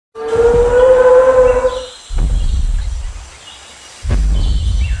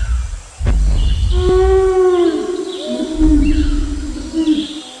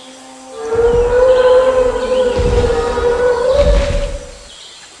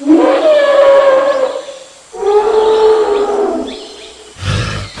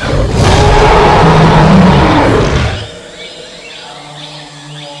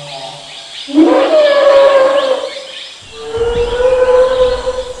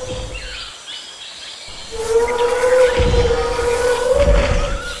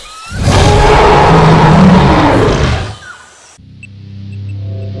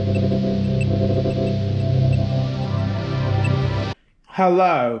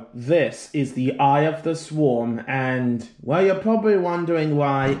Hello, this is the Eye of the Swarm, and, well, you're probably wondering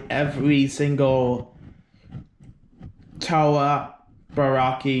why every single Toa,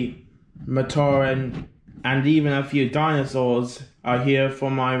 Baraki, Matoran, and even a few dinosaurs are here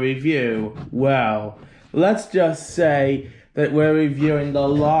for my review. Well, let's just say that we're reviewing the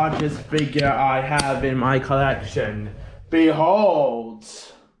largest figure I have in my collection. Behold!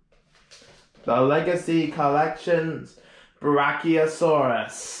 The Legacy Collection's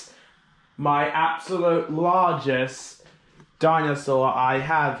Brachiosaurus, my absolute largest dinosaur I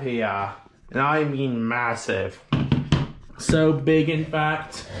have here, and I mean massive. So big, in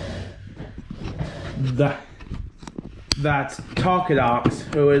fact, that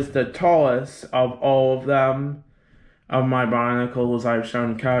Tarkadox, who is the tallest of all of them, of my barnacles I've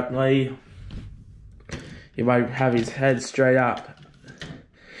shown currently, if I have his head straight up,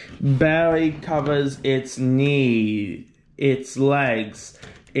 barely covers its knee, its legs,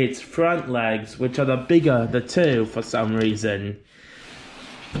 its front legs, which are the bigger the two for some reason.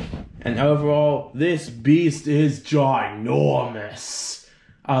 And overall, this beast is ginormous.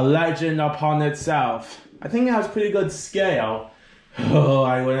 A legend upon itself. I think it has pretty good scale. Oh,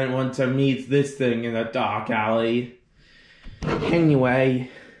 I wouldn't want to meet this thing in a dark alley. Anyway,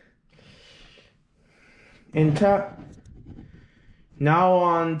 Now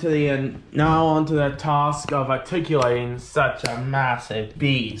on to the task of articulating such a massive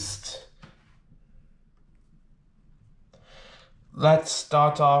beast. Let's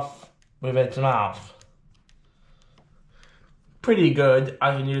start off with its mouth. Pretty good.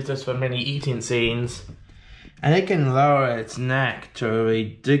 I can use this for many eating scenes. And it can lower its neck to a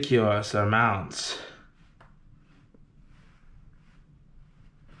ridiculous amount.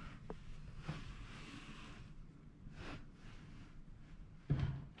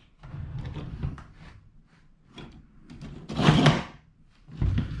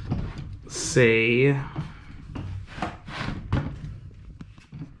 See, and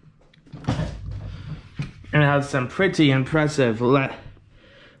it has some pretty impressive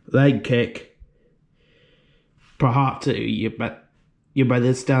leg kick. Part 2, you bet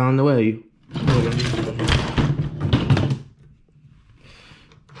it's down on the way.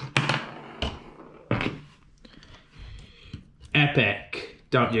 Epic,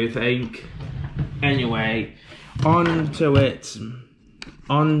 don't you think? Anyway, onto its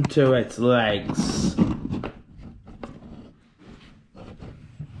legs.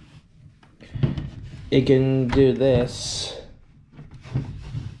 It can do this.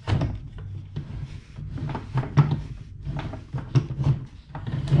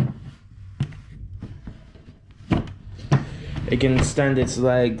 It can extend its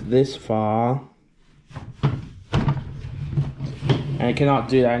leg this far. And it cannot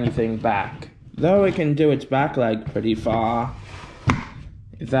do anything back. Though it can do its back leg pretty far.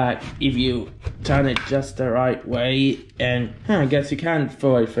 That if you turn it just the right way, and I guess you can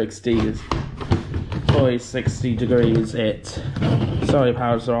fully 60 degrees it. Sorry,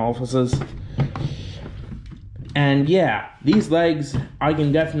 powers officers. And yeah, these legs, I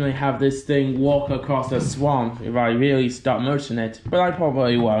can definitely have this thing walk across a swamp if I really start motion it, but I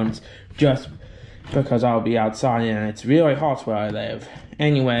probably won't, just because I'll be outside and it's really hot where I live.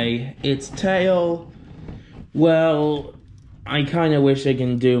 Anyway, its tail, well, I kind of wish it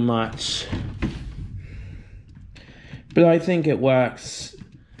can do much, but I think it works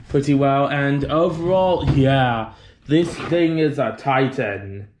pretty well, and overall, yeah, this thing is a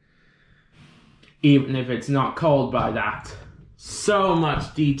titan, even if it's not called by that. So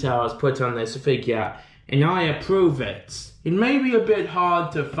much detail is put on this figure, and I approve it. It may be a bit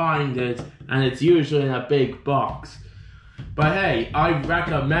hard to find it, and it's usually in a big box, but hey, I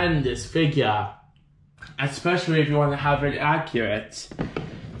recommend this figure. Especially if you want to have it accurate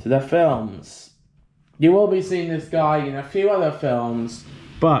to the films. You will be seeing this guy in a few other films,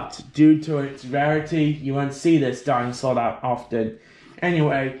 but due to its rarity, you won't see this dinosaur that often.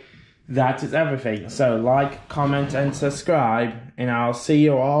 Anyway, that is everything. So like, comment, and subscribe, and I'll see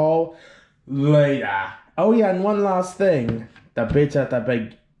you all later. Oh yeah, and one last thing. The bit at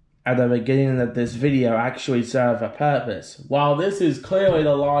the beginning of this video actually serve a purpose. While this is clearly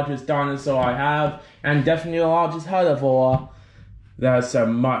the largest dinosaur I have, and definitely the largest herbivore, there are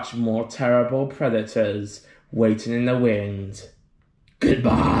some much more terrible predators waiting in the wind.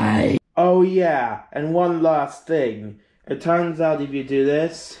 Goodbye! Oh yeah, and one last thing. It turns out if you do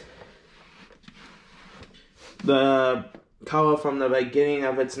this, the color from the beginning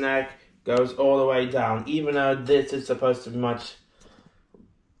of its neck goes all the way down, even though this is supposed to be much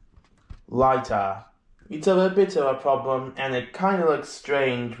lighter. It's a bit of a problem, and it kind of looks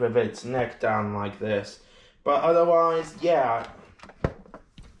strange with its neck down like this. But otherwise, yeah,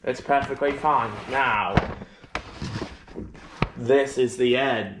 It's perfectly fine. Now, this is the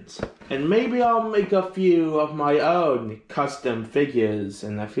end. And maybe I'll make a few of my own custom figures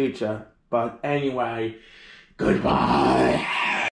in the future. But anyway, goodbye.